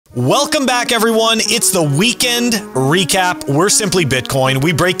Welcome back, everyone. It's the weekend recap. We're Simply Bitcoin.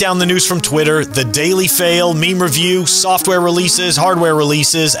 We break down the news from Twitter, the daily fail, meme review, software releases, hardware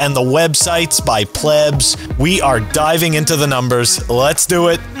releases, and the websites by plebs. We are diving into the numbers. Let's do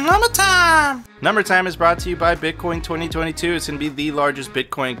it. Number time! Number Time is brought to you by Bitcoin 2022. It's going to be the largest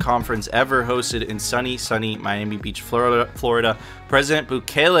Bitcoin conference ever hosted in sunny Miami Beach, Florida. President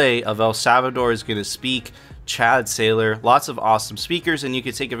Bukele of El Salvador is going to speak. Chad Saylor, lots of awesome speakers, and you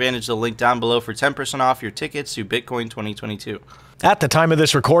can take advantage of the link down below for 10% off your tickets to Bitcoin 2022. At the time of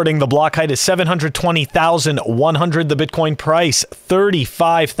this recording, the block height is 720,100. The Bitcoin price,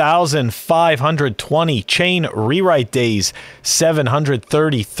 35,520. Chain rewrite days,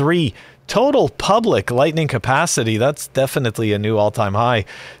 733. Total public Lightning capacity, that's definitely a new all-time high,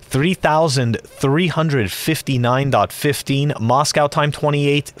 3,359.15. Moscow time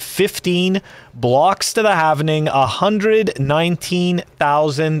 28:15. Blocks to the halvening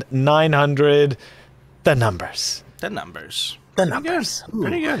 119,900. The numbers.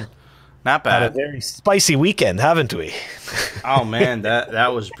 Pretty good. Not bad. Had a very spicy weekend, haven't we? Oh man,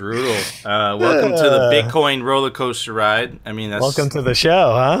 that was brutal. Welcome to the Bitcoin roller coaster ride. I mean, that's welcome to the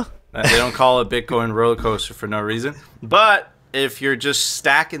show, huh? They don't call it Bitcoin roller coaster for no reason. But if you're just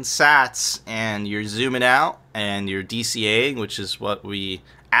stacking sats and you're zooming out and you're DCAing, which is what we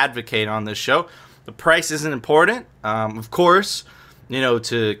advocate on this show, the price isn't important. Of course, you know,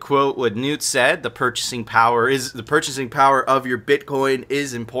 to quote what Newt said, the purchasing power of your Bitcoin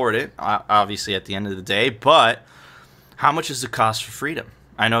is important, obviously at the end of the day. But how much is the cost for freedom?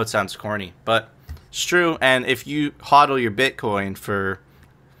 I know it sounds corny, but it's true. And if you hodl your Bitcoin for,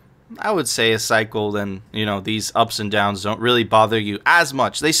 I would say, a cycle, then, you know, these ups and downs don't really bother you as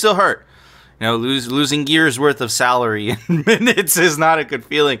much. They still hurt. You know, losing years worth of salary in minutes is not a good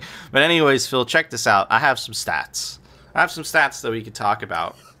feeling. But anyways, Phil, check this out. I have some stats that we could talk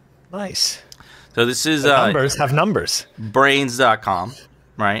about. Nice. So this is numbers. Brains.com,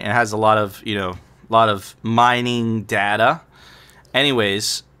 right? It has a lot of mining data.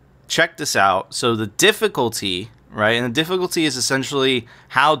 Anyways, check this out. So the difficulty, right? And the difficulty is essentially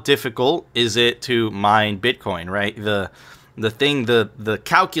how difficult is it to mine Bitcoin, right? The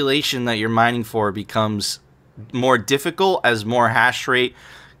calculation that you're mining for becomes more difficult as more hash rate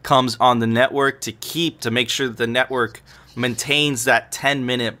comes on the network to make sure that the network maintains that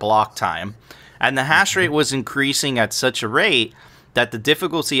 10-minute block time. And the hash rate was increasing at such a rate that the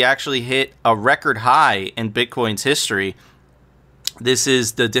difficulty actually hit a record high in Bitcoin's history. This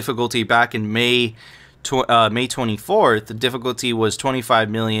is the difficulty back in May 24th. The difficulty was 25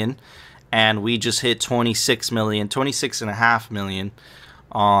 million, and we just hit 26.5 million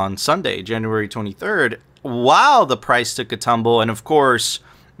on Sunday, January 23rd, while the price took a tumble. And of course,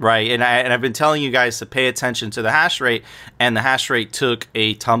 right, and I've been telling you guys to pay attention to the hash rate, and the hash rate took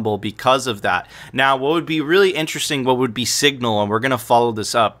a tumble because of that. Now, what would be really interesting, what would be signal, and we're going to follow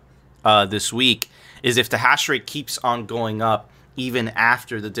this up this week, is if the hash rate keeps on going up even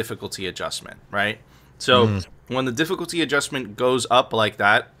after the difficulty adjustment, right? So when the difficulty adjustment goes up like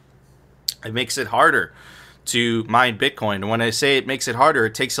that, it makes it harder to mine Bitcoin. And when I say it makes it harder,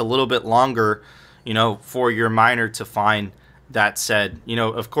 it takes a little bit longer, you know, for your miner to find that said, you know,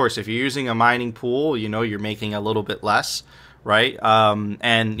 of course, if you're using a mining pool, you know, you're making a little bit less, right?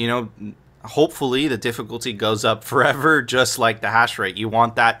 And, you know, hopefully the difficulty goes up forever, just like the hash rate. You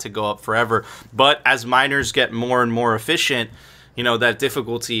want that to go up forever. But as miners get more and more efficient, you know, that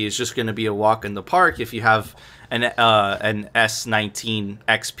difficulty is just going to be a walk in the park if you have an S19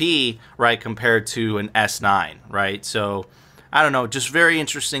 XP, right, compared to an S9, right? So, I don't know, just very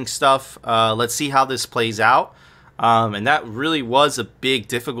interesting stuff. Let's see how this plays out. And that really was a big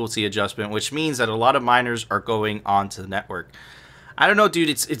difficulty adjustment, which means that a lot of miners are going onto the network. I don't know, dude,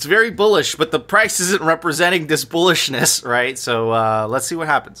 it's very bullish, but the price isn't representing this bullishness, right? So let's see what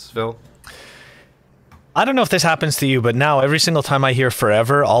happens, Phil. I don't know if this happens to you, but now every single time I hear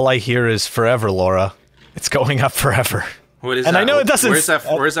forever, all I hear is forever, Laura. It's going up forever. What is and that? I know it doesn't. Where's that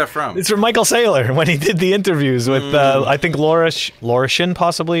from? It's from Michael Saylor when he did the interviews with I think Laura Shin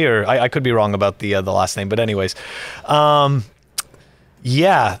possibly, or I could be wrong about the last name, but anyways, yeah,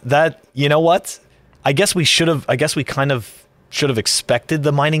 that, you know what? I guess we kind of should have expected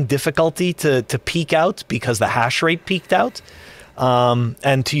the mining difficulty to peak out because the hash rate peaked out.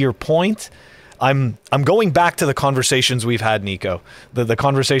 And to your point, I'm going back to the conversations we've had, Nico. The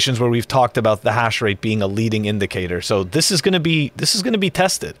conversations where we've talked about the hash rate being a leading indicator. So this is going to be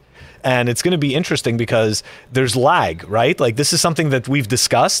tested, and it's going to be interesting because there's lag, right? Like, this is something that we've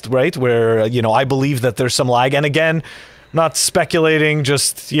discussed, right? Where, you know, I believe that there's some lag, and again, not speculating,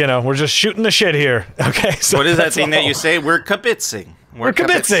 just, you know, we're just shooting the shit here. Okay. So what is that thing that you say? We're kibitzing. We're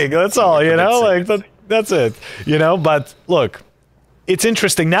kibitzing. That's all, you know, like that's it, you know, but look, it's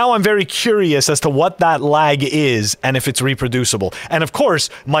interesting. Now I'm very curious as to what that lag is and if it's reproducible. And of course,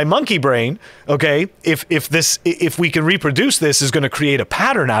 my monkey brain, okay, if we can reproduce this, is going to create a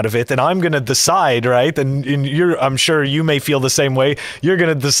pattern out of it, and I'm going to decide, right? And I'm sure you may feel the same way. You're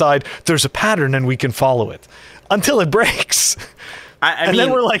going to decide there's a pattern and we can follow it until it breaks. I mean,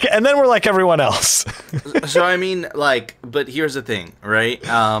 then we're like everyone else. So I mean, like, but here's the thing, right?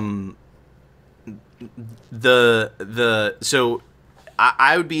 So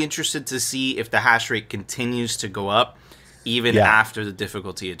I would be interested to see if the hash rate continues to go up even after the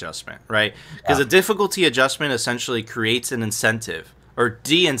difficulty adjustment, right? Because the difficulty adjustment essentially creates an incentive or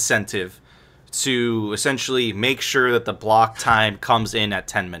de-incentive to essentially make sure that the block time comes in at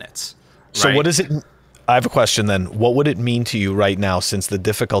 10 minutes. Right? So what is it? I have a question then. What would it mean to you right now, since the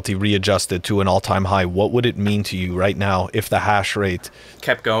difficulty readjusted to an all-time high? What would it mean to you right now if the hash rate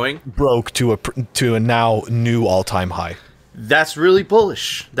kept going, broke to a now new all-time high? That's really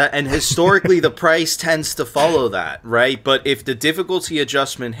bullish. And historically, the price tends to follow that, right? But if the difficulty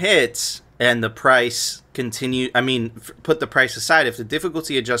adjustment hits and the price put the price aside, if the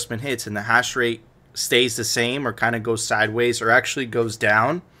difficulty adjustment hits and the hash rate stays the same or kind of goes sideways or actually goes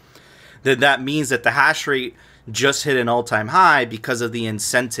down, then that means that the hash rate just hit an all-time high because of the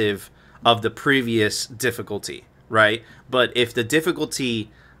incentive of the previous difficulty, right? But if the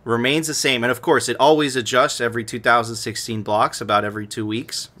difficulty remains the same, and of course it always adjusts every 2016 blocks, about every 2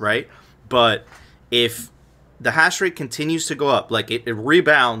 weeks, right? But if the hash rate continues to go up, like it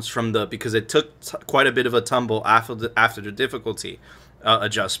rebounds from because it took quite a bit of a tumble after the difficulty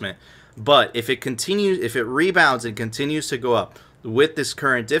adjustment. But if it rebounds and continues to go up with this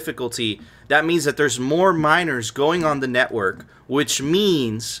current difficulty, that means that there's more miners going on the network, which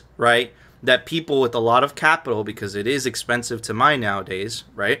means, right, that people with a lot of capital, because it is expensive to mine nowadays,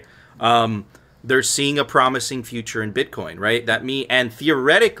 right, they're seeing a promising future in Bitcoin, right? And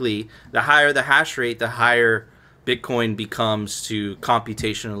theoretically, the higher the hash rate, the higher Bitcoin becomes to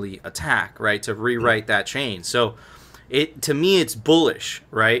computationally attack, right, to rewrite that chain. So to me, it's bullish,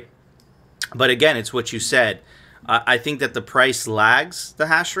 right? But again, it's what you said. I think that the price lags the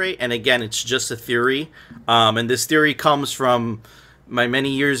hash rate, and again, it's just a theory. And this theory comes from my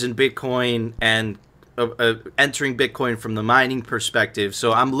many years in Bitcoin and entering Bitcoin from the mining perspective.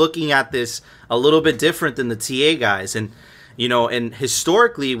 So I'm looking at this a little bit different than the TA guys. And, you know, and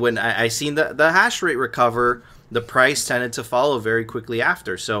historically, when I seen the hash rate recover, the price tended to follow very quickly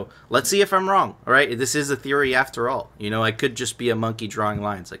after. So let's see if I'm wrong. All right. This is a theory after all. You know, I could just be a monkey drawing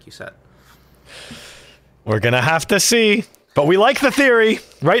lines, like you said. We're going to have to see. But we like the theory.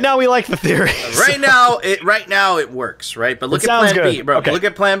 Right now, we like the theory. Right now, it works, right? But look at Plan B, bro. Okay. Look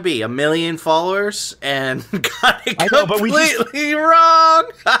at Plan B. 1 million followers and got it completely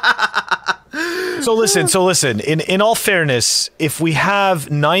wrong. So listen. In all fairness, if we have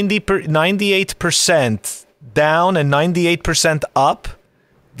 98% down and 98% up,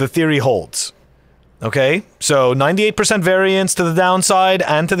 the theory holds. Okay? So 98% variance to the downside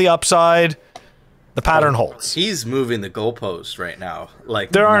and to the upside. The pattern holds. He's moving the goalpost right now.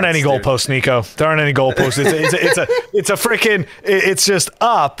 Like there aren't any goalposts, Nico. There aren't any goalposts. It's just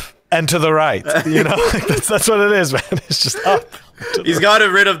up and to the right. You know, that's what it is, man. It's just up. He's got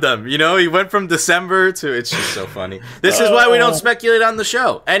rid of them. You know, he went from December to. It's just so funny. This is why we don't speculate on the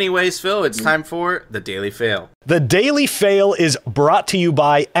show. Anyways, Phil, it's time for the Daily Fail. The Daily Fail is brought to you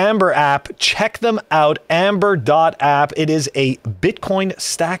by Amber App. Check them out, amber.app. It is a Bitcoin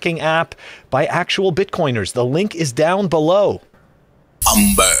stacking app by actual Bitcoiners. The link is down below.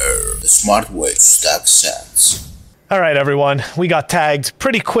 Amber, the smart way to stack sats. All right, everyone. We got tagged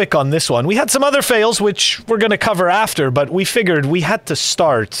pretty quick on this one. We had some other fails, which we're going to cover after, but we figured we had to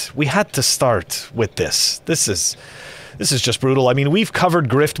start. We had to start with this. This is just brutal. I mean, we've covered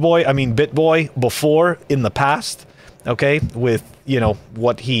Bitboy before in the past, okay, with, you know,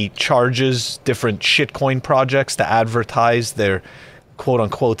 what he charges different shitcoin projects to advertise their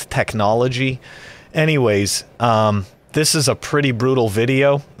quote-unquote technology. Anyways, this is a pretty brutal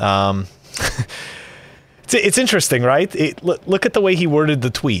video. It's interesting, right? Look at the way he worded the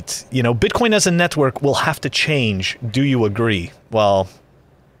tweet. You know, Bitcoin as a network will have to change. Do you agree? Well,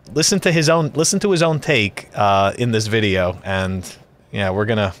 listen to his own take in this video, and yeah, we're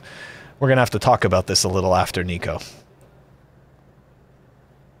gonna have to talk about this a little after, Nico.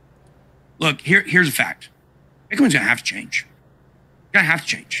 Look, here's a fact. Bitcoin's gonna have to change. Gonna have to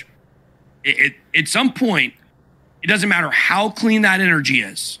change. At some point, it doesn't matter how clean that energy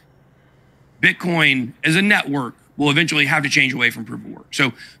is. Bitcoin as a network will eventually have to change away from proof of work.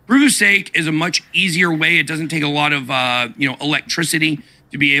 So proof of stake is a much easier way. It doesn't take a lot of electricity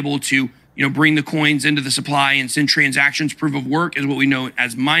to be able to bring the coins into the supply and send transactions. Proof of work is what we know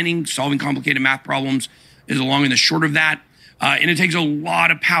as mining, solving complicated math problems is the long and the short of that. And it takes a lot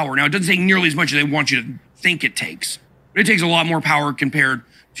of power. Now, it doesn't take nearly as much as they want you to think it takes, but it takes a lot more power compared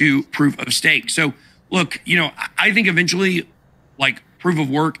to proof of stake. So look, I think eventually like proof of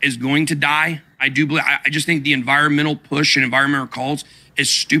work is going to die. I do believe, I just think the environmental push and environmental calls,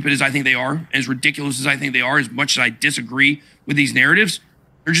 as stupid as I think they are, as ridiculous as I think they are, as much as I disagree with these narratives,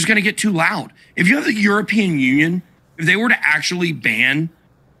 they're just going to get too loud. If you have the European Union, if they were to actually ban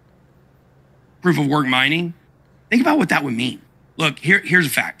proof of work mining, think about what that would mean. Look, here's a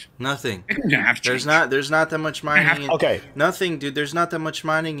fact. Nothing. Bitcoin's gonna have to change. There's not that much mining. Okay. Nothing, dude. There's not that much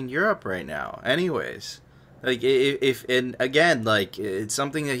mining in Europe right now. Anyways, like if and again, like it's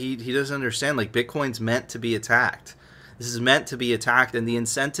something that he doesn't understand. Like Bitcoin's meant to be attacked. This is meant to be attacked, and the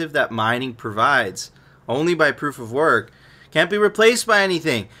incentive that mining provides, only by proof of work, can't be replaced by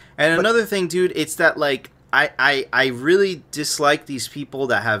anything. And another thing, dude, it's that like I really dislike these people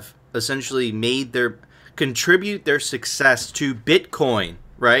that have essentially contribute their success to Bitcoin,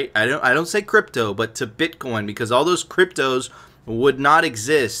 right? I don't say crypto, but to Bitcoin, because all those cryptos would not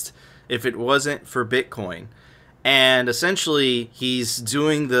exist if it wasn't for Bitcoin. And essentially, he's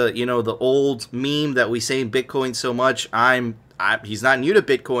doing the the old meme that we say in Bitcoin so much. He's not new to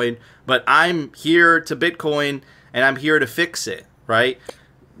Bitcoin, but I'm here to Bitcoin and I'm here to fix it, right?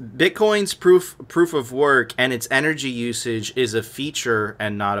 Bitcoin's proof of work and its energy usage is a feature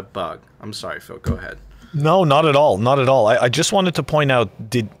and not a bug. I'm sorry, Phil. Go ahead. No, not at all. Not at all. I just wanted to point out,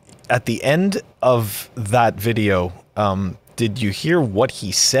 at the end of that video, did you hear what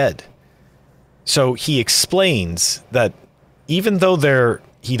he said? So he explains that even though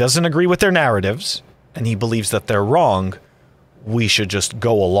he doesn't agree with their narratives and he believes that they're wrong, we should just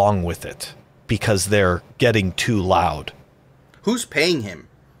go along with it because they're getting too loud. Who's paying him?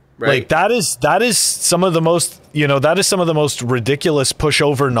 Right. Like that is some of the most, that is some of the most ridiculous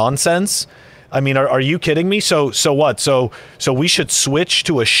pushover nonsense. I mean, are you kidding me? So what? So we should switch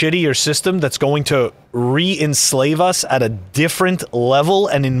to a shittier system that's going to re-enslave us at a different level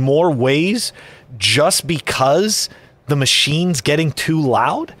and in more ways just because the machine's getting too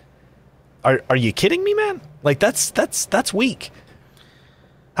loud? Are you kidding me, man? Like that's weak.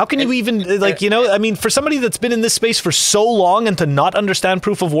 How can you even I mean, for somebody that's been in this space for so long and to not understand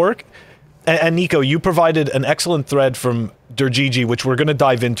proof of work, and Nico, you provided an excellent thread from Durgigi, which we're going to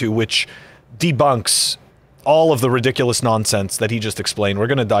dive into, which debunks all of the ridiculous nonsense that he just explained. We're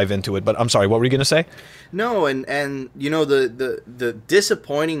going to dive into it, but I'm sorry, what were you going to say? No, and the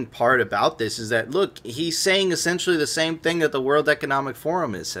disappointing part about this is that, look, he's saying essentially the same thing that the World Economic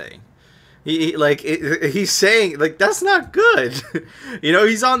Forum is saying. He's saying, like, that's not good.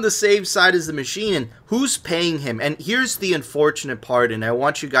 He's on the same side as the machine, and who's paying him? And here's the unfortunate part, and I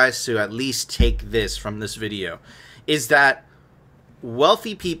want you guys to at least take this from this video, is that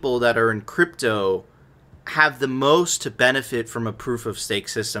wealthy people that are in crypto have the most to benefit from a proof of stake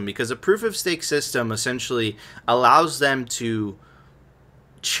system, because a proof of stake system essentially allows them to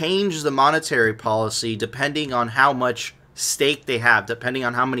change the monetary policy depending on how much stake they have, depending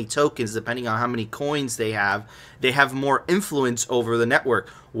on how many tokens, depending on how many coins they have more influence over the network.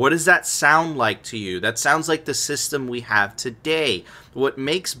 What does that sound like to you? That sounds like the system we have today. What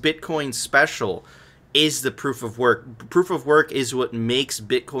makes Bitcoin special is the proof of work. Proof of work is what makes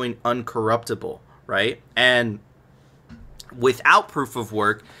Bitcoin uncorruptible, right? And without proof of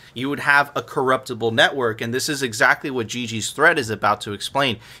work, you would have a corruptible network, and this is exactly what Gigi's thread is about to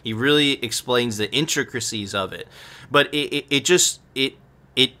explain. He really explains the intricacies of it, but it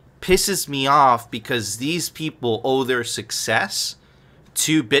pisses me off because these people owe their success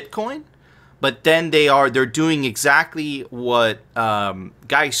to Bitcoin, but then they're doing exactly what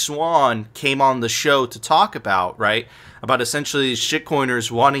Guy Swan came on the show to talk about, right? About essentially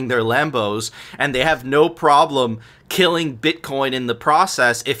shitcoiners wanting their Lambos, and they have no problem killing Bitcoin in the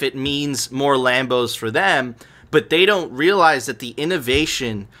process if it means more Lambos for them. But they don't realize that the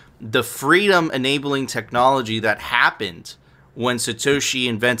innovation, the freedom enabling technology that happened when Satoshi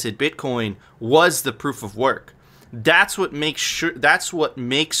invented Bitcoin was the proof of work. That's what makes sure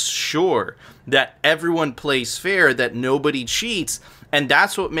that everyone plays fair, that nobody cheats, and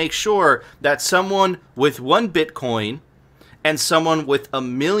that's what makes sure that someone with 1 Bitcoin and someone with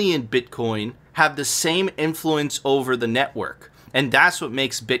 1 million Bitcoin have the same influence over the network. And that's what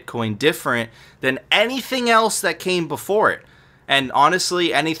makes Bitcoin different than anything else that came before it. And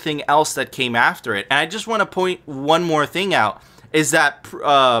honestly, anything else that came after it. And I just want to point one more thing out, is that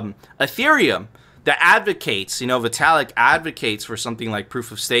Ethereum, that advocates, Vitalik advocates for something like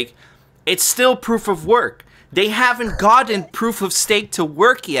proof of stake, it's still proof of work. They haven't gotten proof of stake to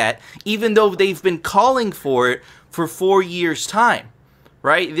work yet, even though they've been calling for it for 4 years' time,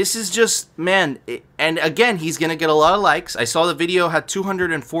 right? This is just, man, and again, he's going to get a lot of likes. I saw the video had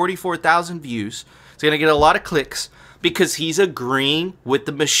 244,000 views. It's going to get a lot of clicks because he's agreeing with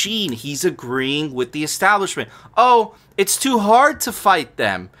the machine. He's agreeing with the establishment. Oh, it's too hard to fight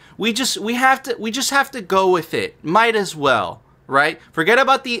them. We just have to go with it. Might as well, right? Forget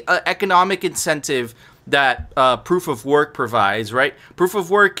about the economic incentive that proof of work provides, right? Proof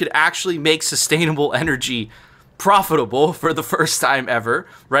of work could actually make sustainable energy profitable for the first time ever,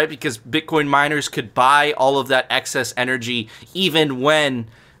 right? Because Bitcoin miners could buy all of that excess energy even when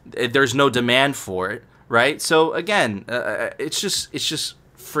there's no demand for it, right? So again, it's just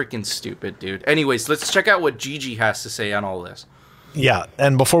freaking stupid, dude. Anyways, let's check out what Gigi has to say on all this. Yeah,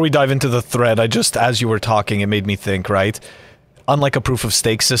 and before we dive into the thread, as you were talking, it made me think, right? Unlike a proof of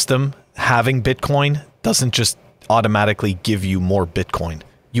stake system, having Bitcoin doesn't just automatically give you more Bitcoin.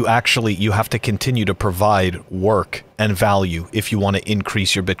 You have to continue to provide work and value if you want to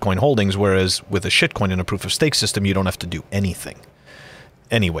increase your Bitcoin holdings, whereas with a shitcoin in a proof of stake system, you don't have to do anything.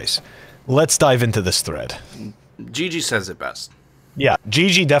 Anyways, let's dive into this thread. Gigi says it best. Yeah,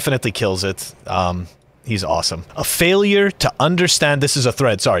 Gigi definitely kills it. He's awesome. A failure to understand... This is a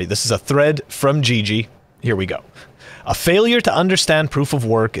thread, sorry. This is a thread from Gigi. Here we go. A failure to understand proof of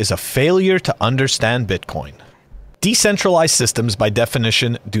work is a failure to understand Bitcoin. Decentralized systems, by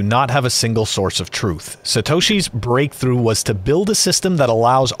definition, do not have a single source of truth. Satoshi's breakthrough was to build a system that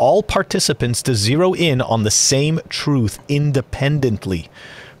allows all participants to zero in on the same truth independently.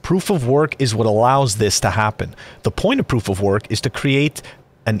 Proof of work is what allows this to happen. The point of proof of work is to create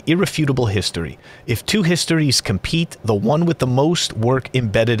an irrefutable history. If two histories compete, the one with the most work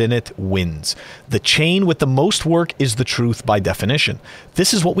embedded in it wins. The chain with the most work is the truth by definition.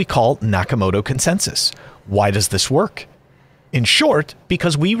 This is what we call Nakamoto consensus. Why does this work? In short,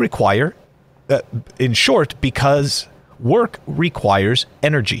 because work requires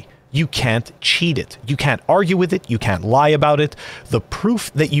energy. You can't cheat it. You can't argue with it. You can't lie about it. The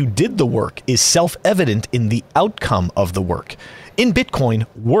proof that you did the work is self-evident in the outcome of the work. In Bitcoin,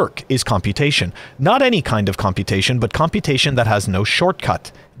 work is computation. Not any kind of computation, but computation that has no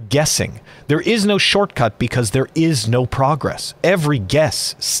shortcut. Guessing. There is no shortcut because there is no progress. Every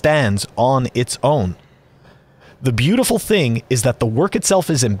guess stands on its own. The beautiful thing is that the work itself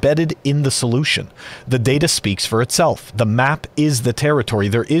is embedded in the solution. The data speaks for itself. The map is the territory.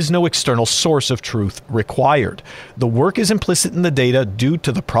 There is no external source of truth required. The work is implicit in the data due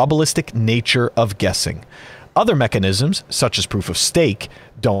to the probabilistic nature of guessing. Other mechanisms, such as proof of stake,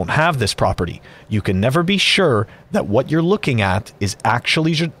 don't have this property. You can never be sure that what you're looking at is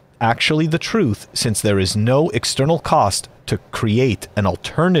actually the truth, since there is no external cost to create an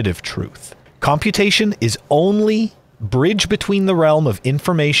alternative truth. Computation is only bridge between the realm of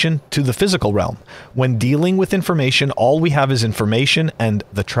information to the physical realm. When dealing with information, all we have is information and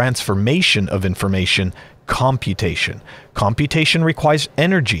the transformation of information, computation. Computation requires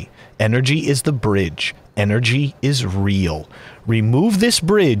energy. Energy is the bridge. Energy is real. Remove this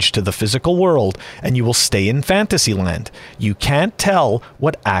bridge to the physical world and you will stay in fantasy land. You can't tell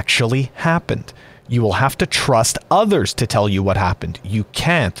what actually happened. You will have to trust others to tell you what happened. You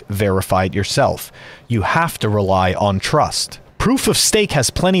can't verify it yourself. You have to rely on trust. Proof of stake has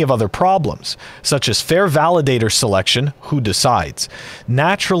plenty of other problems, such as fair validator selection, who decides,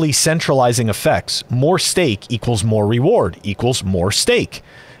 naturally centralizing effects, more stake equals more reward equals more stake,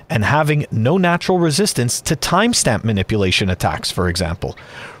 and having no natural resistance to timestamp manipulation attacks, for example.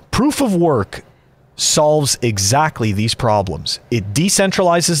 Proof of work solves exactly these problems. It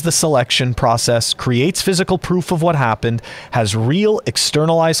decentralizes the selection process, creates physical proof of what happened, has real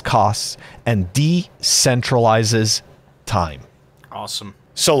externalized costs, and decentralizes time. Awesome.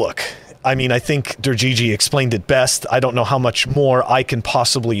 So look, I mean, I think Durgigi explained it best. I don't know how much more I can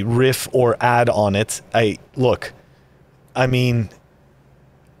possibly riff or add on it. I mean,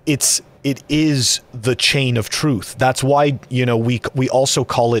 it is the chain of truth. That's why, you know, we also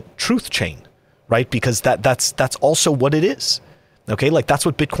call it truth chain. Right? Because that's also what it is. Okay? Like, that's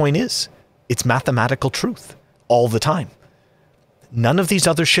what Bitcoin is. It's mathematical truth all the time. None of these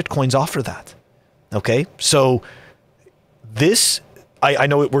other shitcoins offer that. Okay? So this, I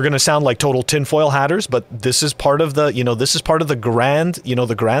know we're going to sound like total tinfoil hatters, but this is part of the, this is part of the grand,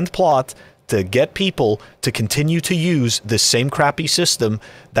 the grand plot to get people to continue to use this same crappy system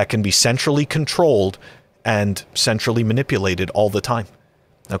that can be centrally controlled and centrally manipulated all the time.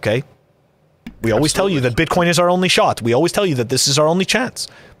 Okay? We always tell you that Bitcoin is our only shot. We always tell you that this is our only chance.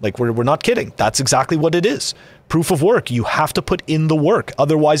 Like, we're not kidding. That's exactly what it is. Proof of work. You have to put in the work.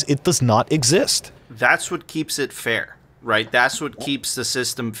 Otherwise, it does not exist. That's what keeps it fair, right? That's what keeps the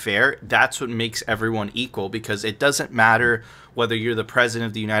system fair. That's what makes everyone equal, because it doesn't matter whether you're the president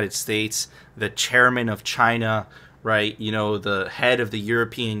of the United States, the chairman of China, right? You know, the head of the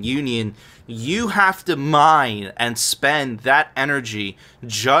European Union. You have to mine and spend that energy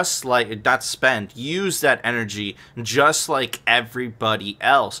just like, not spend, use that energy just like everybody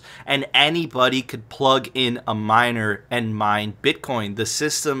else. And anybody could plug in a miner and mine Bitcoin. The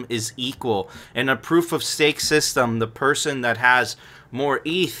system is equal. In a proof of stake system, the person that has more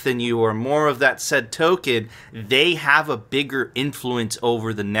ETH than you or more of that said token, they have a bigger influence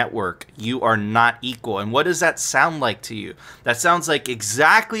over the network. You are not equal. And what does that sound like to you? That sounds like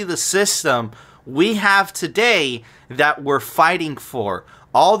exactly the system we have today that we're fighting for.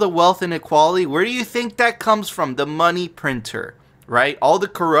 All the wealth inequality, where do you think that comes from? The money printer, right? All the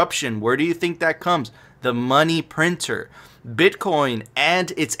corruption, where do you think that comes? The money printer. Bitcoin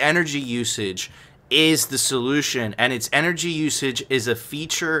and its energy usage is the solution, and its energy usage is a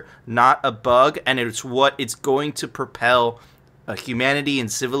feature, not a bug, and it's what it's going to propel humanity and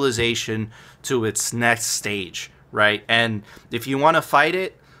civilization to its next stage, right? And if you want to fight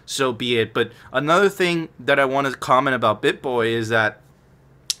it, so be it. But another thing that I want to comment about Bitboy is that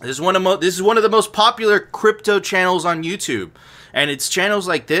this is one of the most popular crypto channels on YouTube. And it's channels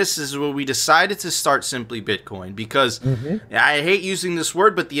like this is where we decided to start Simply Bitcoin, because I hate using this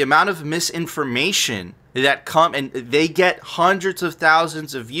word, but the amount of misinformation that come, and they get hundreds of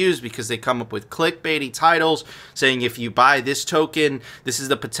thousands of views because they come up with clickbaity titles saying, if you buy this token, this is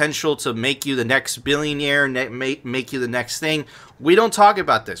the potential to make you the next billionaire, make you the next thing. We don't talk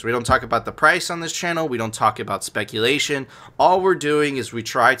about this. We don't talk about the price on this channel. We don't talk about speculation. All we're doing is we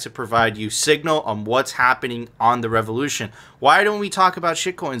try to provide you signal on what's happening on the revolution. Why don't we talk about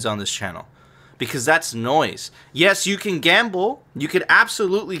shitcoins on this channel? Because that's noise. Yes, you can gamble. You could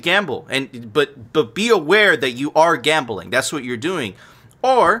absolutely gamble, but be aware that you are gambling. That's what you're doing.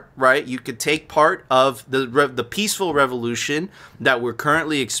 Or, right, you could take part of the peaceful revolution that we're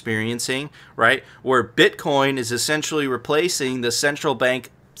currently experiencing, right, where Bitcoin is essentially replacing the central bank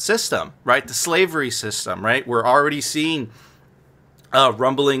system, right, the slavery system, right. We're already seeing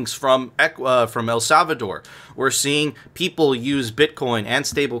rumblings from El Salvador. We're seeing people use Bitcoin and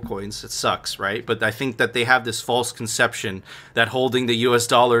stablecoins. It sucks, right? But I think that they have this false conception that holding the US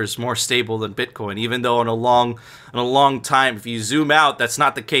dollar is more stable than Bitcoin, even though in a long time, if you zoom out, that's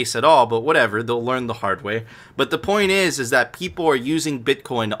not the case at all. But whatever, they'll learn the hard way. But the point is that people are using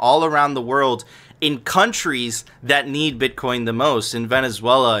Bitcoin all around the world in countries that need Bitcoin the most, in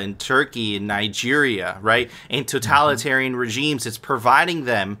Venezuela, in Turkey, in Nigeria, right? In totalitarian regimes, it's providing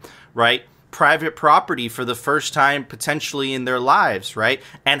them, right, private property for the first time potentially in their lives, right?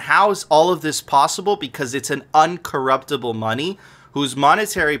 And how is all of this possible? Because it's an uncorruptible money whose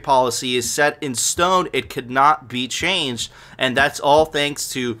monetary policy is set in stone. It could not be changed. And that's all thanks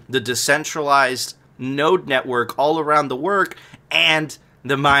to the decentralized node network all around the world and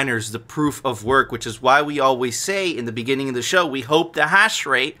the miners, the proof of work, which is why we always say in the beginning of the show, we hope the hash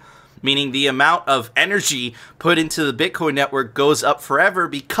rate, meaning the amount of energy put into the Bitcoin network, goes up forever,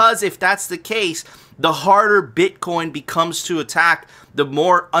 because if that's the case, the harder Bitcoin becomes to attack, the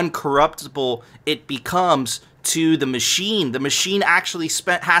more uncorruptible it becomes to the machine. The machine actually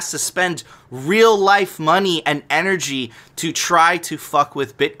has to spend real life money and energy to try to fuck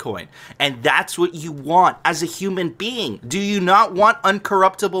with Bitcoin. And that's what you want as a human being. Do you not want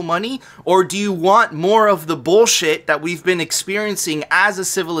uncorruptible money? Or do you want more of the bullshit that we've been experiencing as a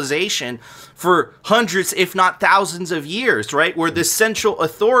civilization for hundreds, if not thousands of years, right? Where the central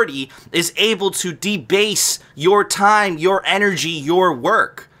authority is able to debase your time, your energy, your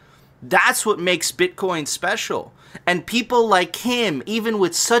work. That's what makes Bitcoin special. And people like him, even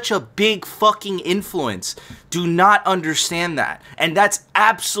with such a big fucking influence, do not understand that. And that's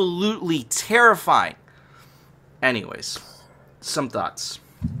absolutely terrifying. Anyways, some thoughts.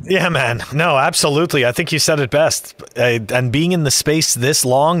 Yeah, man. No, absolutely. I think you said it best. And being in the space this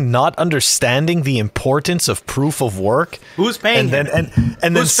long, not understanding the importance of proof of work. Who's paying him?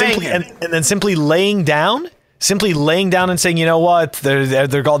 And then simply laying down. Simply laying down and saying, you know what,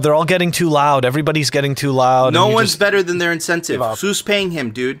 they're all getting too loud. Everybody's getting too loud. No one's better than their incentive. Who's paying him,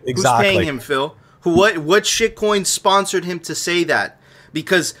 dude? Exactly. Who's paying him, Phil? What shitcoin sponsored him to say that?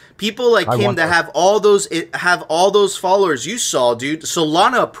 because people like I him wonder. that have all those followers you saw, dude.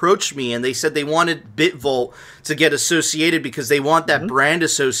 Solana approached me and they said they wanted Bitvolt to get associated because they want that brand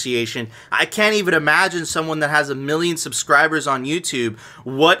association. I can't even imagine someone that has 1 million subscribers on YouTube,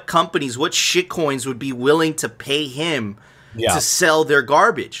 what companies, what shitcoins would be willing to pay him Yeah. to sell their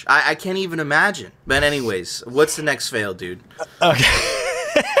garbage. I can't even imagine. But anyways, what's the next fail, dude? Okay.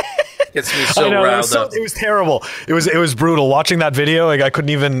 Gets me so I know, riled up. it was terrible. It was brutal watching that video. Like I couldn't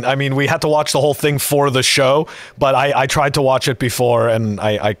even. I mean, we had to watch the whole thing for the show, but I tried to watch it before and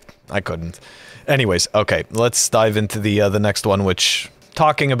I couldn't. Anyways, okay, let's dive into the next one, which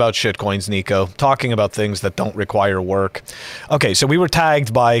talking about shitcoins, Nico. Talking about things that don't require work. Okay, so we were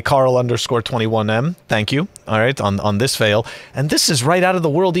tagged by Carl_21M. Thank you. All right, on this fail, and this is right out of the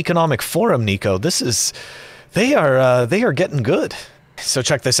World Economic Forum, Nico. This is they are getting good. So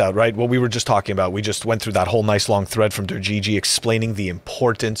check this out, right? What we were just talking about. We just went through that whole nice long thread from Dergigi explaining the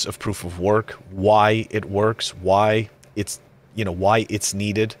importance of proof of work, why it works, why it's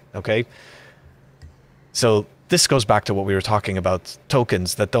needed. Okay. So this goes back to what we were talking about,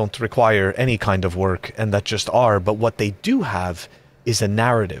 tokens that don't require any kind of work and that just are, but what they do have is a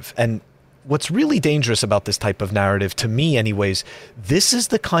narrative. And what's really dangerous about this type of narrative, to me anyways, this is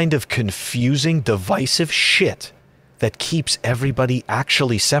the kind of confusing, divisive shit that keeps everybody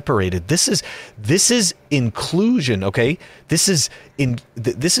actually separated. This is inclusion, okay? This is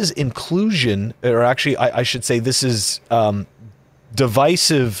inclusion, or actually I should say this is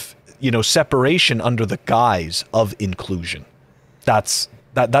divisive, separation under the guise of inclusion. That's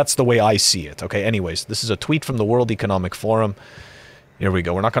the way I see it, okay? Anyways, this is a tweet from the World Economic Forum. Here we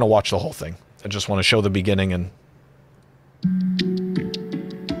go. We're not going to watch the whole thing. I just want to show the beginning and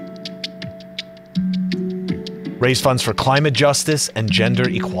raise funds for climate justice and gender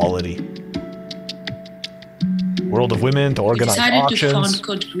equality. World of Women to organize auctions. We decided to fund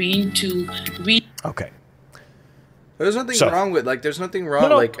Code Green to Okay. There's nothing wrong with there's nothing wrong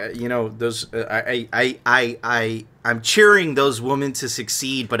those I'm cheering those women to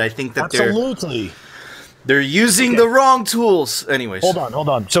succeed, but I think that they're using the wrong tools. Anyways, hold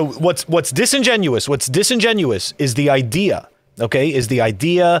on. So what's disingenuous? What's disingenuous is the idea. Okay, is the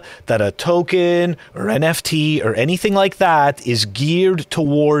idea that a token or NFT or anything like that is geared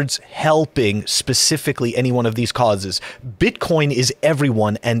towards helping specifically any one of these causes. Bitcoin is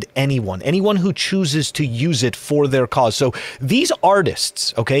everyone and anyone who chooses to use it for their cause. So these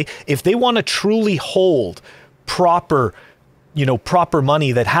artists, okay, if they want to truly hold proper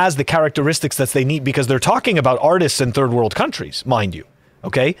money that has the characteristics that they need, because they're talking about artists in third world countries, mind you,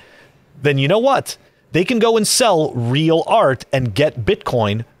 okay, then you know what? They can go and sell real art and get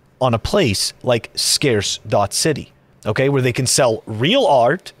Bitcoin on a place like scarce.city, okay, where they can sell real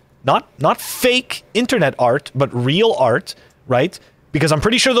art, not fake internet art, but real art, right? Because I'm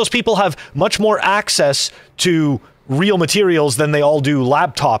pretty sure those people have much more access to real materials than they all do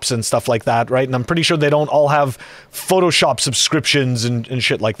laptops and stuff like that, right? And I'm pretty sure they don't all have Photoshop subscriptions and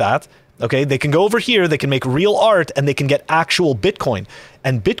shit like that. Okay, they can go over here, they can make real art, and they can get actual Bitcoin.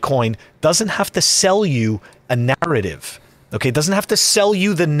 And Bitcoin doesn't have to sell you a narrative. Okay, it doesn't have to sell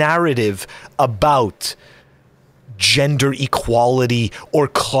you the narrative about gender equality or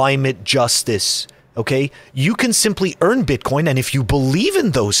climate justice. Okay, you can simply earn Bitcoin, and if you believe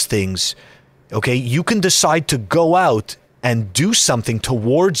in those things, okay, you can decide to go out and do something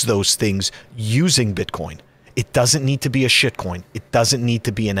towards those things using Bitcoin. It doesn't need to be a shitcoin. It doesn't need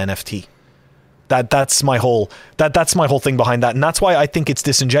to be an NFT. That's my whole thing behind that, and that's why I think it's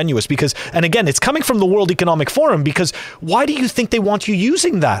disingenuous. Because, and again, it's coming from the World Economic Forum. Because why do you think they want you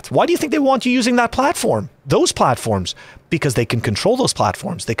using that? Why do you think they want you using that platform? Those platforms, because they can control those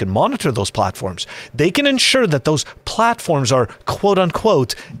platforms. They can monitor those platforms. They can ensure that those platforms are quote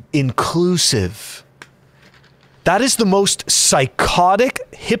unquote inclusive. That is the most psychotic,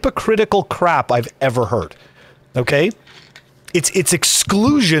 hypocritical crap I've ever heard. Okay? It's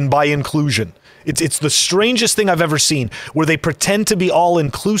exclusion by inclusion. It's the strangest thing I've ever seen, where they pretend to be all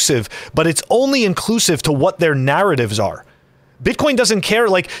inclusive, but it's only inclusive to what their narratives are. Bitcoin doesn't care.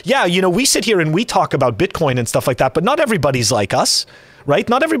 Like, yeah, we sit here and we talk about Bitcoin and stuff like that, but not everybody's like us, right?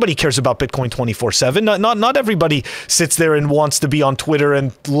 Not everybody cares about Bitcoin 24/7. Not everybody sits there and wants to be on Twitter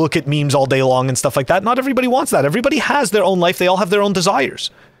and look at memes all day long and stuff like that. Not everybody wants that. Everybody has their own life. They all have their own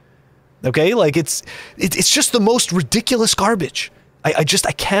desires. Okay, like it's just the most ridiculous garbage. I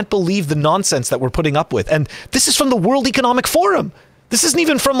can't believe the nonsense that we're putting up with. And this is from the World Economic Forum. This isn't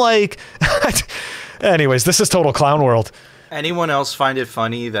even from anyways, this is total clown world. Anyone else find it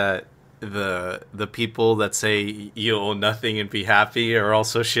funny that the people that say you own nothing and be happy are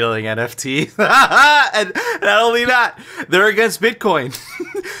also shilling NFT. And not only that, they're against Bitcoin.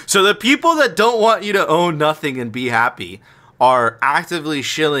 So the people that don't want you to own nothing and be happy are actively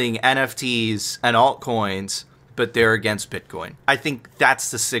shilling NFTs and altcoins, but they're against Bitcoin. I think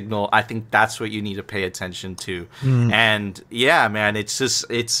that's the signal. I think that's what you need to pay attention to. And yeah, man, it's just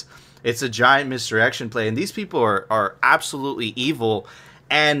it's a giant misdirection play, and these people are absolutely evil.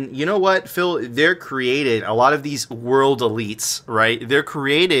 And you know what, Phil? They're created, a lot of these world elites, right? They're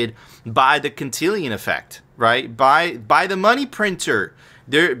created by the Cantillon effect, right? By the money printer.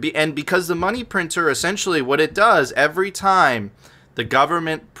 And because the money printer, essentially what it does every time the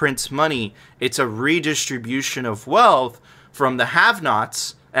government prints money, it's a redistribution of wealth from the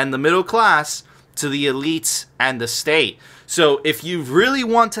have-nots and the middle class to the elites and the state. So if you really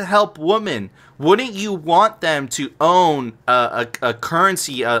want to help women, wouldn't you want them to own a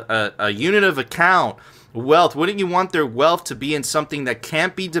currency, a unit of account, wealth? Wouldn't you want their wealth to be in something that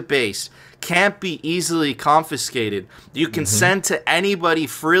can't be debased, can't be easily confiscated? You can send to anybody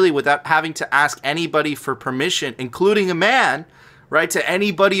freely without having to ask anybody for permission, including a man, right, to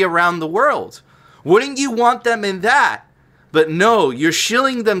anybody around the world. Wouldn't you want them in that? But no, you're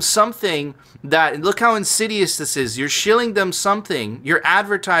shilling them something that, look how insidious this is. You're shilling them something, you're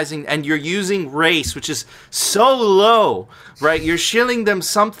advertising, and you're using race, which is so low, right? You're shilling them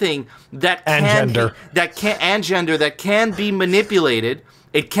something that gender that can be manipulated.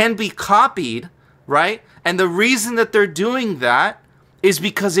 It can be copied, right? And the reason that they're doing that is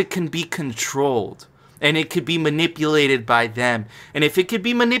because it can be controlled. And it could be manipulated by them. And if it could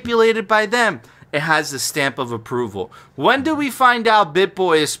be manipulated by them, it has the stamp of approval. When do we find out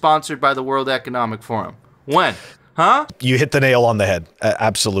Bitboy is sponsored by the World Economic Forum? When? Huh? You hit the nail on the head.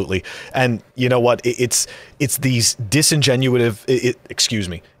 Absolutely. And you know what? It's these disingenuous,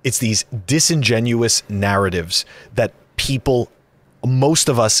 it's these disingenuous narratives that people, most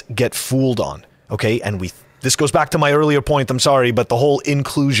of us, get fooled on. Okay. And this goes back to my earlier point. I'm sorry, but the whole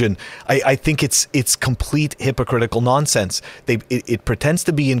inclusion, I think it's complete hypocritical nonsense. It pretends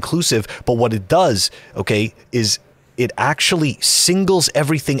to be inclusive, but what it does, okay, is it actually singles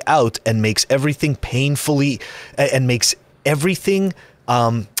everything out and makes everything painfully, and makes everything,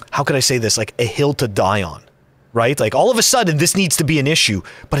 how could I say this, like a hill to die on, right? Like all of a sudden this needs to be an issue,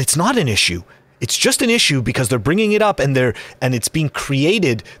 but it's not an issue. It's just an issue because they're bringing it up and it's being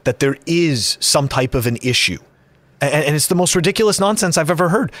created that there is some type of an issue. And it's the most ridiculous nonsense I've ever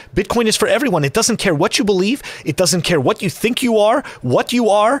heard. Bitcoin is for everyone. It doesn't care what you believe. It doesn't care what you think you are, what you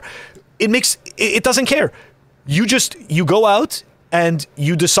are. It doesn't care. You go out and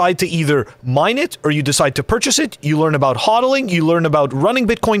you decide to either mine it or you decide to purchase it. You learn about hodling. You learn about running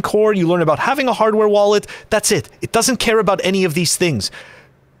Bitcoin Core. You learn about having a hardware wallet. That's it. It doesn't care about any of these things.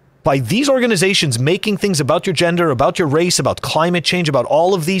 By these organizations making things about your gender, about your race, about climate change, about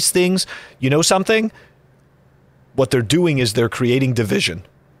all of these things, you know something? What they're doing is they're creating division.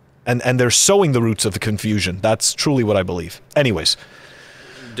 And they're sowing the roots of the confusion. That's truly what I believe. Anyways.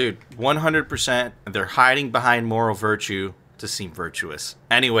 Dude, 100%. They're hiding behind moral virtue to seem virtuous.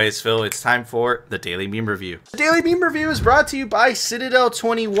 Anyways, Phil, it's time for the Daily Meme Review. The Daily Meme Review is brought to you by Citadel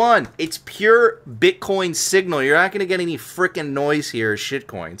 21. It's pure Bitcoin signal. You're not going to get any freaking noise here,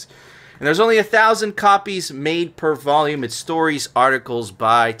 shitcoins. And there's only 1,000 copies made per volume. It's stories, articles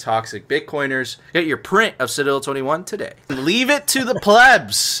by toxic Bitcoiners. Get your print of Citadel 21 today. Leave it to the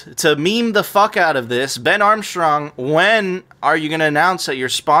plebs to meme the fuck out of this. Ben Armstrong, when are you going to announce that you're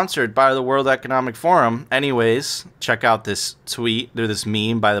sponsored by the World Economic Forum? Anyways, check out this tweet, or this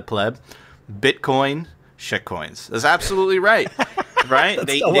meme by the pleb. Bitcoin shitcoins. That's absolutely right. Right?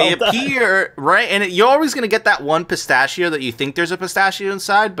 They appear, right? And you're always going to get that one pistachio that you think there's a pistachio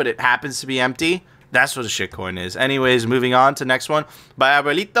inside, but it happens to be empty. That's what a shitcoin is. Anyways, moving on to next one. By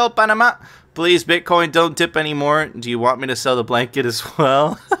Abuelito Panama. Please, Bitcoin, don't tip anymore. Do you want me to sell the blanket as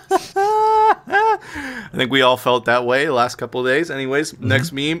well? I think we all felt that way the last couple of days. Anyways,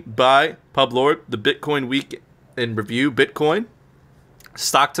 next meme by Pub Lord. The Bitcoin Week in Review. Bitcoin.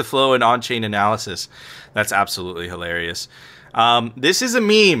 Stock to flow and on-chain analysis. That's absolutely hilarious. This is a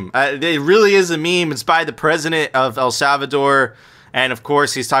meme. It really is a meme. It's by the president of El Salvador. And of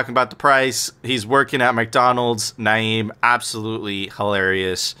course, he's talking about the price. He's working at McDonald's. Naeem, absolutely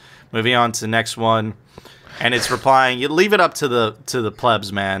hilarious. Moving on to the next one. And it's replying, you leave it up to the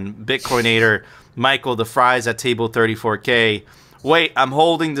plebs, man. Bitcoinator, Michael, the fries at table 34K. Wait, I'm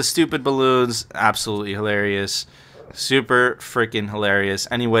holding the stupid balloons. Absolutely hilarious. Super freaking hilarious.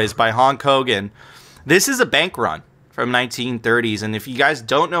 Anyways, by Honk Hogan. This is a bank run from 1930s. And if you guys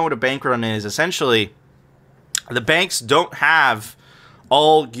don't know what a bank run is, essentially, the banks don't have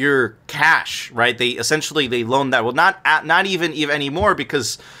all your cash, right? They loan that. Well, not even anymore,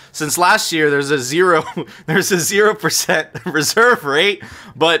 because since last year there's a 0% reserve rate.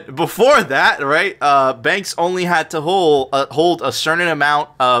 But before that, right, banks only had to hold a certain amount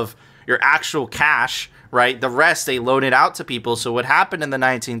of your actual cash, right? The rest they loaned out to people. So what happened in the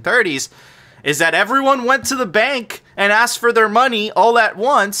 1930s is that everyone went to the bank and asked for their money all at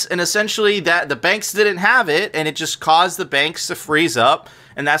once, and essentially that the banks didn't have it, and it just caused the banks to freeze up,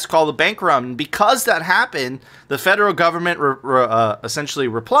 and that's called a bank run. And because that happened, the federal government essentially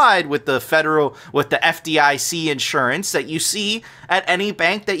replied with the FDIC insurance that you see at any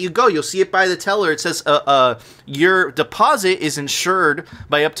bank that you go. You'll see it by the teller. It says your deposit is insured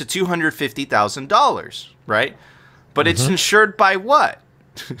by up to $250,000, right? But it's insured by what?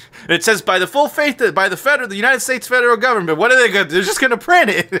 It says by the full faith by the United States federal government. What are they going to do? They're just going to print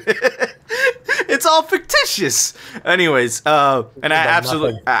it. It's all fictitious. Anyways, and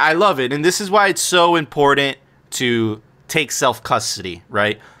I love it. And this is why it's so important to take self-custody,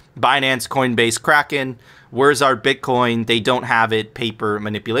 right? Binance, Coinbase, Kraken, where's our Bitcoin? They don't have it. Paper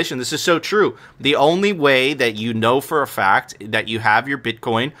manipulation. This is so true. The only way that you know for a fact that you have your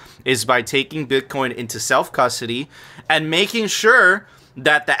Bitcoin is by taking Bitcoin into self-custody and making sure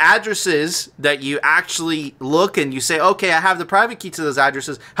that the addresses that you actually look and you say, okay, I have the private key to those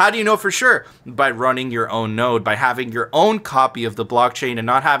addresses. How do you know for sure? By running your own node, by having your own copy of the blockchain and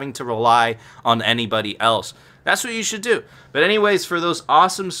not having to rely on anybody else. That's what you should do. But anyways, for those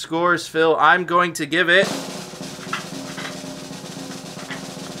awesome scores, Phil, I'm going to give it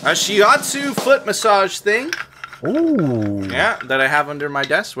a shiatsu foot massage thing. Ooh. Yeah, that I have under my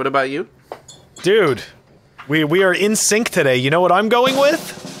desk. What about you? Dude, we are in sync today. You know what I'm going with?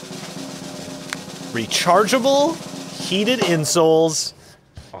 Rechargeable heated insoles.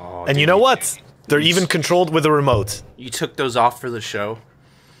 Oh, and you know what? They're even controlled with a remote. You took those off for the show?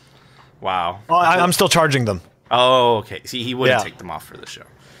 Wow. Oh, I'm still charging them. Oh, okay. See, he wouldn't take them off for the show.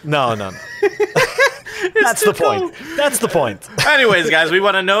 No. That's the point. That's the point. Anyways, guys, we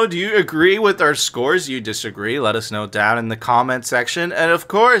want to know, do you agree with our scores? Do you disagree? Let us know down in the comment section. And of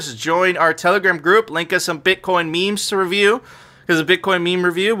course, join our Telegram group. Link us some Bitcoin memes to review. Because a Bitcoin meme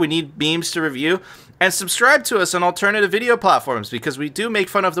review, we need memes to review. And subscribe to us on alternative video platforms, because we do make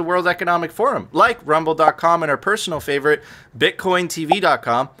fun of the World Economic Forum, like rumble.com and our personal favorite,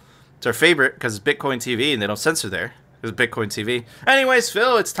 bitcointv.com. It's our favorite because it's Bitcoin TV and they don't censor there. It's Bitcoin TV. Anyways,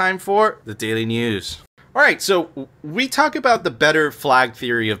 Phil, it's time for the Daily News. All right, so we talk about the better flag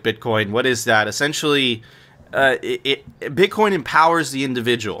theory of Bitcoin. What is that? Essentially, Bitcoin empowers the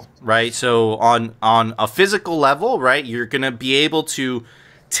individual, right? So on a physical level, right, you're going to be able to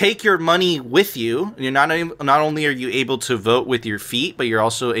take your money with you. You're not only are you able to vote with your feet, but you're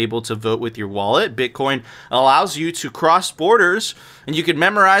also able to vote with your wallet. Bitcoin allows you to cross borders, and you can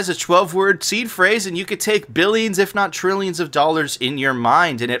memorize a 12-word seed phrase, and you could take billions, if not trillions of dollars in your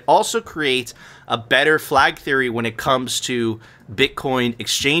mind. And it also creates a better flag theory when it comes to Bitcoin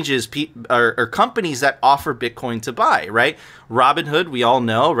exchanges or companies that offer Bitcoin to buy, right? Robinhood, we all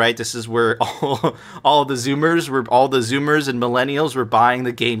know, right? This is where all the Zoomers and millennials were buying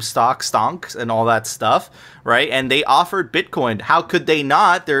the GameStop stonks and all that stuff, right? And they offered Bitcoin. How could they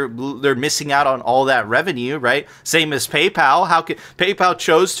not? They're missing out on all that revenue, right? Same as PayPal. PayPal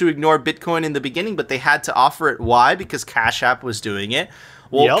chose to ignore Bitcoin in the beginning, but they had to offer it. Why? Because Cash App was doing it.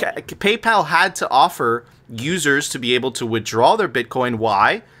 Well, PayPal had to offer users to be able to withdraw their Bitcoin.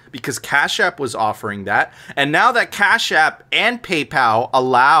 Why? Because Cash App was offering that. And now that Cash App and PayPal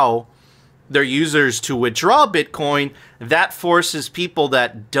allow their users to withdraw Bitcoin, that forces people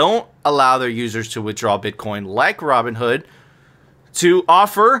that don't allow their users to withdraw Bitcoin, like Robinhood, to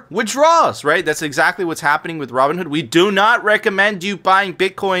offer withdrawals, right? That's exactly what's happening with Robinhood. We do not recommend you buying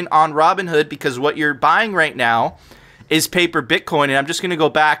Bitcoin on Robinhood, because what you're buying right now is paper Bitcoin. And I'm just going to go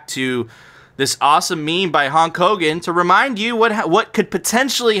back to this awesome meme by Hulk Hogan to remind you what could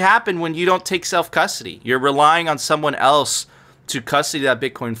potentially happen when you don't take self-custody. You're relying on someone else to custody that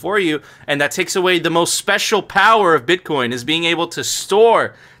Bitcoin for you, and that takes away the most special power of Bitcoin, is being able to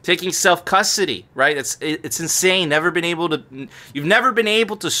store, taking self-custody, right? It's insane. You've never been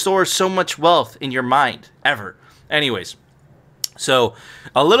able to store so much wealth in your mind, ever. Anyways, so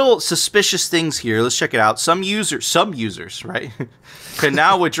a little suspicious things here. Let's check it out. Some users, right, can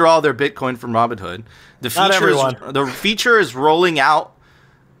now withdraw their Bitcoin from Robinhood. The feature is rolling out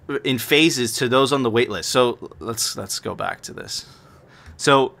in phases to those on the wait list. So let's go back to this.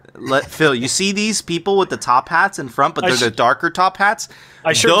 So Phil, you see these people with the top hats in front, but they're the darker top hats?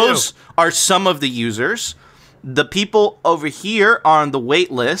 Those are some of the users. The people over here are on the wait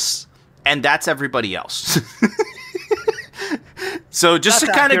list, and that's everybody else. So just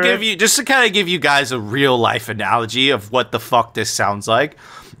That's to kind of accurate. give you guys a real life analogy of what the fuck this sounds like,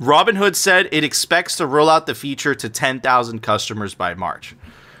 Robinhood said it expects to roll out the feature to 10,000 customers by March.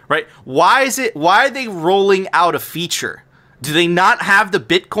 Right? Why are they rolling out a feature? Do they not have the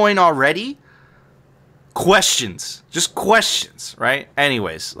Bitcoin already? Questions. Just questions, right?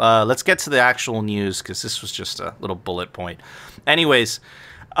 Anyways, let's get to the actual news because this was just a little bullet point. Anyways,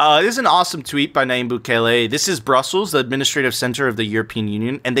 this is an awesome tweet by Nayib Bukele. This is Brussels, the administrative center of the European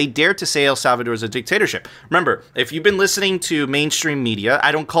Union, and they dared to say El Salvador is a dictatorship. Remember, if you've been listening to mainstream media,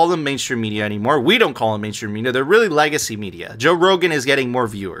 I don't call them mainstream media anymore. We don't call them mainstream media. They're really legacy media. Joe Rogan is getting more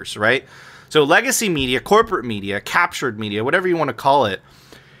viewers, right? So legacy media, corporate media, captured media, whatever you want to call it,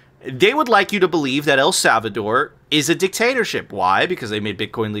 they would like you to believe that El Salvador is a dictatorship. Why? Because they made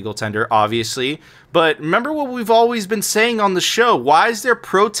Bitcoin legal tender, obviously. But remember what we've always been saying on the show. Why is there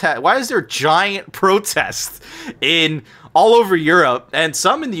protest? Why is there giant protests in all over Europe and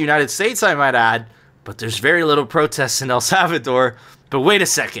some in the United States, I might add? But there's very little protests in El Salvador. But wait a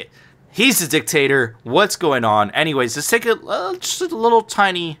second. He's the dictator. What's going on? Anyways, let's take just a little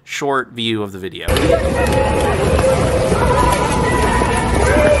tiny short view of the video.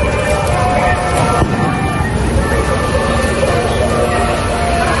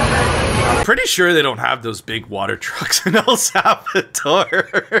 Pretty sure they don't have those big water trucks in El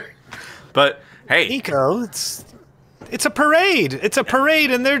Salvador. But hey, Nico, it's a parade. It's a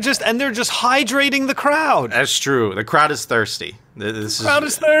parade, and they're just hydrating the crowd. That's true. The crowd is thirsty. The crowd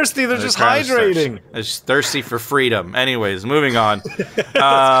is thirsty. They're just hydrating. It's thirsty for freedom. Anyways, moving on.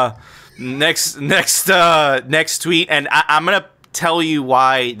 Next tweet, and I'm gonna tell you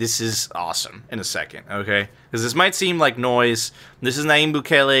why this is awesome in a second, okay? Because this might seem like noise. This is Nayib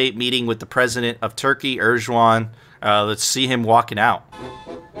Bukele meeting with the president of Turkey, Erdogan. Let's see him walking out.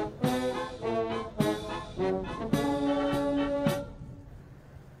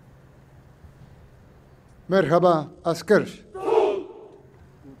 Merhaba asker.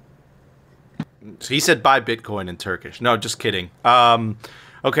 He said buy Bitcoin in Turkish. No, just kidding.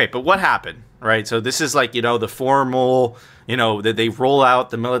 Okay, but what happened, right? So this is like, the formal, that they roll out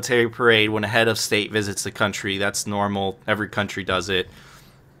the military parade when a head of state visits the country. That's normal. Every country does it.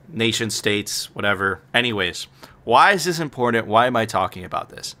 Nation states, whatever. Anyways, why is this important? Why am I talking about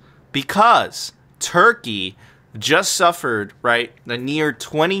this? Because Turkey just suffered, right, a near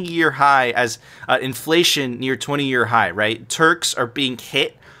 20-year high as inflation near 20-year high, right? Turks are being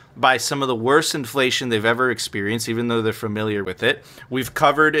hit by some of the worst inflation they've ever experienced, even though they're familiar with it. We've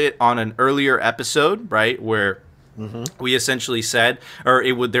covered it on an earlier episode, right, where we essentially said,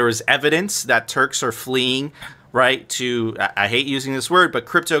 there was evidence that Turks are fleeing, right, to, I hate using this word, but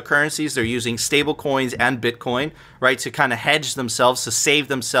cryptocurrencies. They're using stable coins and Bitcoin, right, to kind of hedge themselves, to save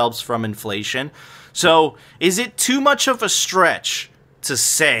themselves from inflation. So is it too much of a stretch to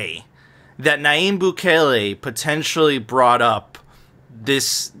say that Nayib Bukele potentially brought up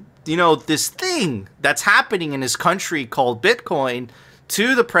this, this thing that's happening in his country called Bitcoin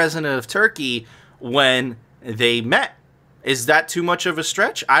to the president of Turkey when they met? Is that too much of a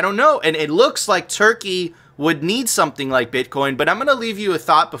stretch? I don't know. And it looks like Turkey would need something like Bitcoin, but I'm going to leave you a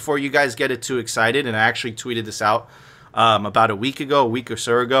thought before you guys get it too excited. And I actually tweeted this out about a week or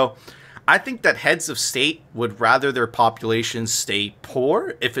so ago. I think that heads of state would rather their populations stay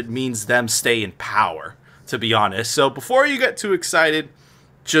poor if it means them stay in power, to be honest. So before you get too excited,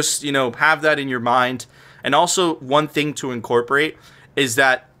 just, have that in your mind. And also one thing to incorporate is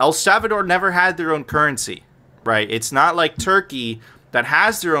that El Salvador never had their own currency, right? It's not like Turkey that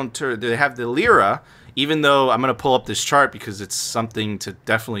has their own, they have the lira, even though I'm going to pull up this chart because it's something to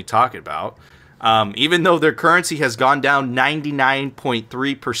definitely talk about. Even though their currency has gone down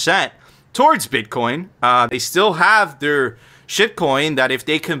 99.3% towards Bitcoin, they still have their shitcoin that if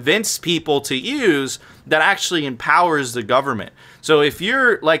they convince people to use, that actually empowers the government. So if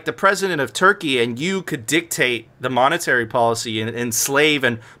you're like the president of Turkey and you could dictate the monetary policy and enslave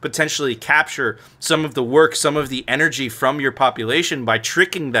and potentially capture some of the work, some of the energy from your population by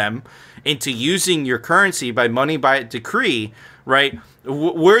tricking them into using your currency by money by decree, right?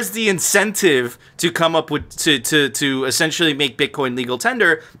 Where's the incentive to come up with to essentially make Bitcoin legal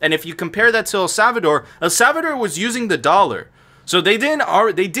tender? And if you compare that to El Salvador was using the dollar. So they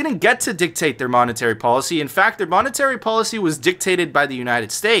didn't get to dictate their monetary policy. In fact, their monetary policy was dictated by the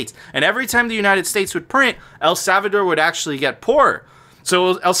United States. And every time the United States would print, El Salvador would actually get poorer.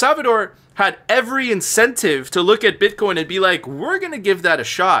 So El Salvador had every incentive to look at Bitcoin and be like, we're going to give that a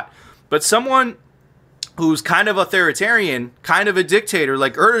shot. But someone who's kind of authoritarian, kind of a dictator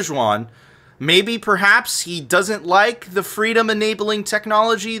like Erdogan, maybe perhaps he doesn't like the freedom enabling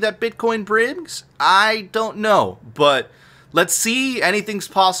technology that Bitcoin brings. I don't know. But let's see. Anything's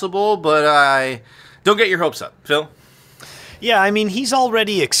possible, but I don't get your hopes up, Phil. Yeah, I mean, he's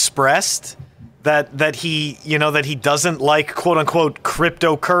already expressed that he, that he doesn't like quote unquote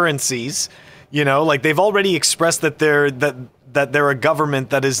cryptocurrencies. Like they've already expressed that they're a government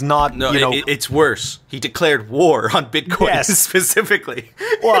that is not. No, it's worse. He declared war on Bitcoin specifically.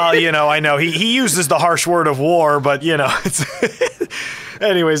 Well, I know he uses the harsh word of war, but it's.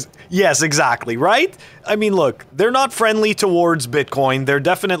 Anyways, yes, exactly, right? I mean, look, they're not friendly towards Bitcoin. They're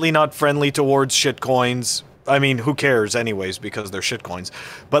definitely not friendly towards shitcoins. I mean, who cares anyways, because they're shitcoins.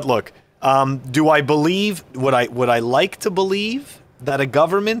 But look, do I believe, would I like to believe that a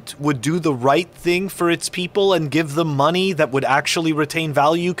government would do the right thing for its people and give them money that would actually retain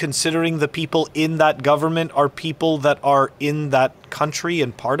value, considering the people in that government are people that are in that country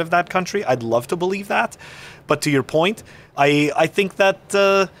and part of that country? I'd love to believe that. But to your point, I think that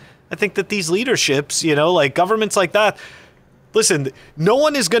these leaderships, like governments like that, listen, no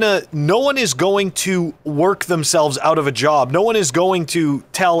one is going to work themselves out of a job. No one is going to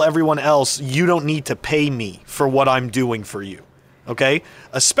tell everyone else, you don't need to pay me for what I'm doing for you. Okay?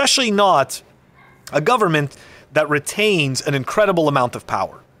 Especially not a government that retains an incredible amount of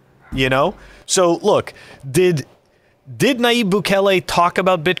power. So look, did Nayib Bukele talk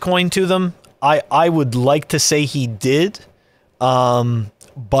about Bitcoin to them? I would like to say he did.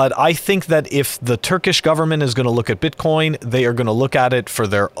 But I think that if the Turkish government is going to look at Bitcoin, they are going to look at it for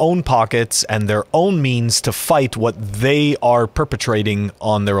their own pockets and their own means to fight what they are perpetrating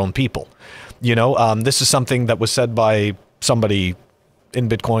on their own people. This is something that was said by somebody in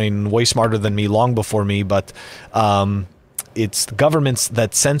Bitcoin way smarter than me long before me, but it's governments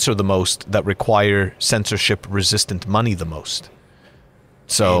that censor the most that require censorship-resistant money the most.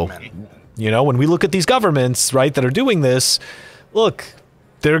 So, when we look at these governments, right, that are doing this, look,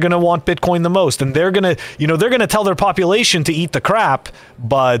 they're going to want Bitcoin the most, and they're going to tell their population to eat the crap,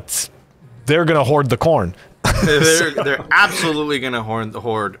 but they're going to hoard the corn. They're absolutely going to hoard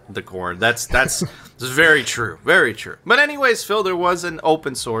the corn. That's very true. Very true. But anyways, Phil, there was an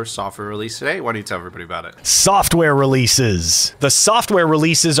open source software release today. Why don't you tell everybody about it? Software releases. The software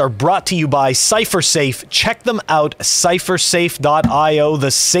releases are brought to you by CipherSafe. Check them out, cyphersafe.io,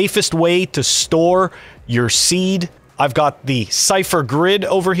 the safest way to store your seed. I've got the Cypher Grid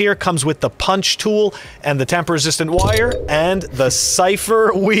over here, comes with the punch tool and the tamper-resistant wire, and the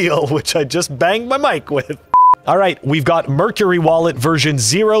Cypher wheel, which I just banged my mic with. All right, we've got Mercury Wallet version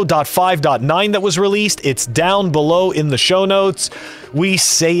 0.5.9 that was released. It's down below in the show notes. We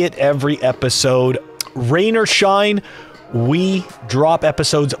say it every episode. Rain or shine, we drop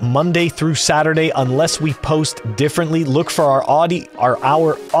episodes Monday through Saturday unless we post differently. Look for our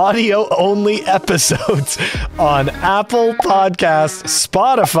audio-only episodes on Apple Podcasts,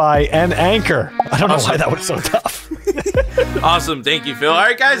 Spotify, and Anchor. I don't know why that was so tough. Awesome. Thank you, Phil. All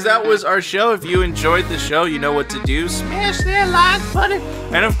right, guys, that was our show. If you enjoyed the show, you know what to do. Smash that like button.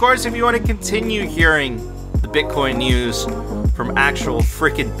 And, of course, if you want to continue hearing the Bitcoin news from actual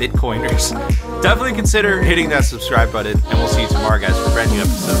freaking Bitcoiners, definitely consider hitting that subscribe button, and we'll see you tomorrow, guys, for a brand new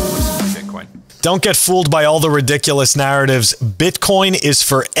episode of Listen to Bitcoin. Don't get fooled by all the ridiculous narratives. Bitcoin is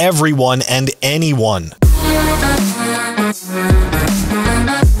for everyone and anyone.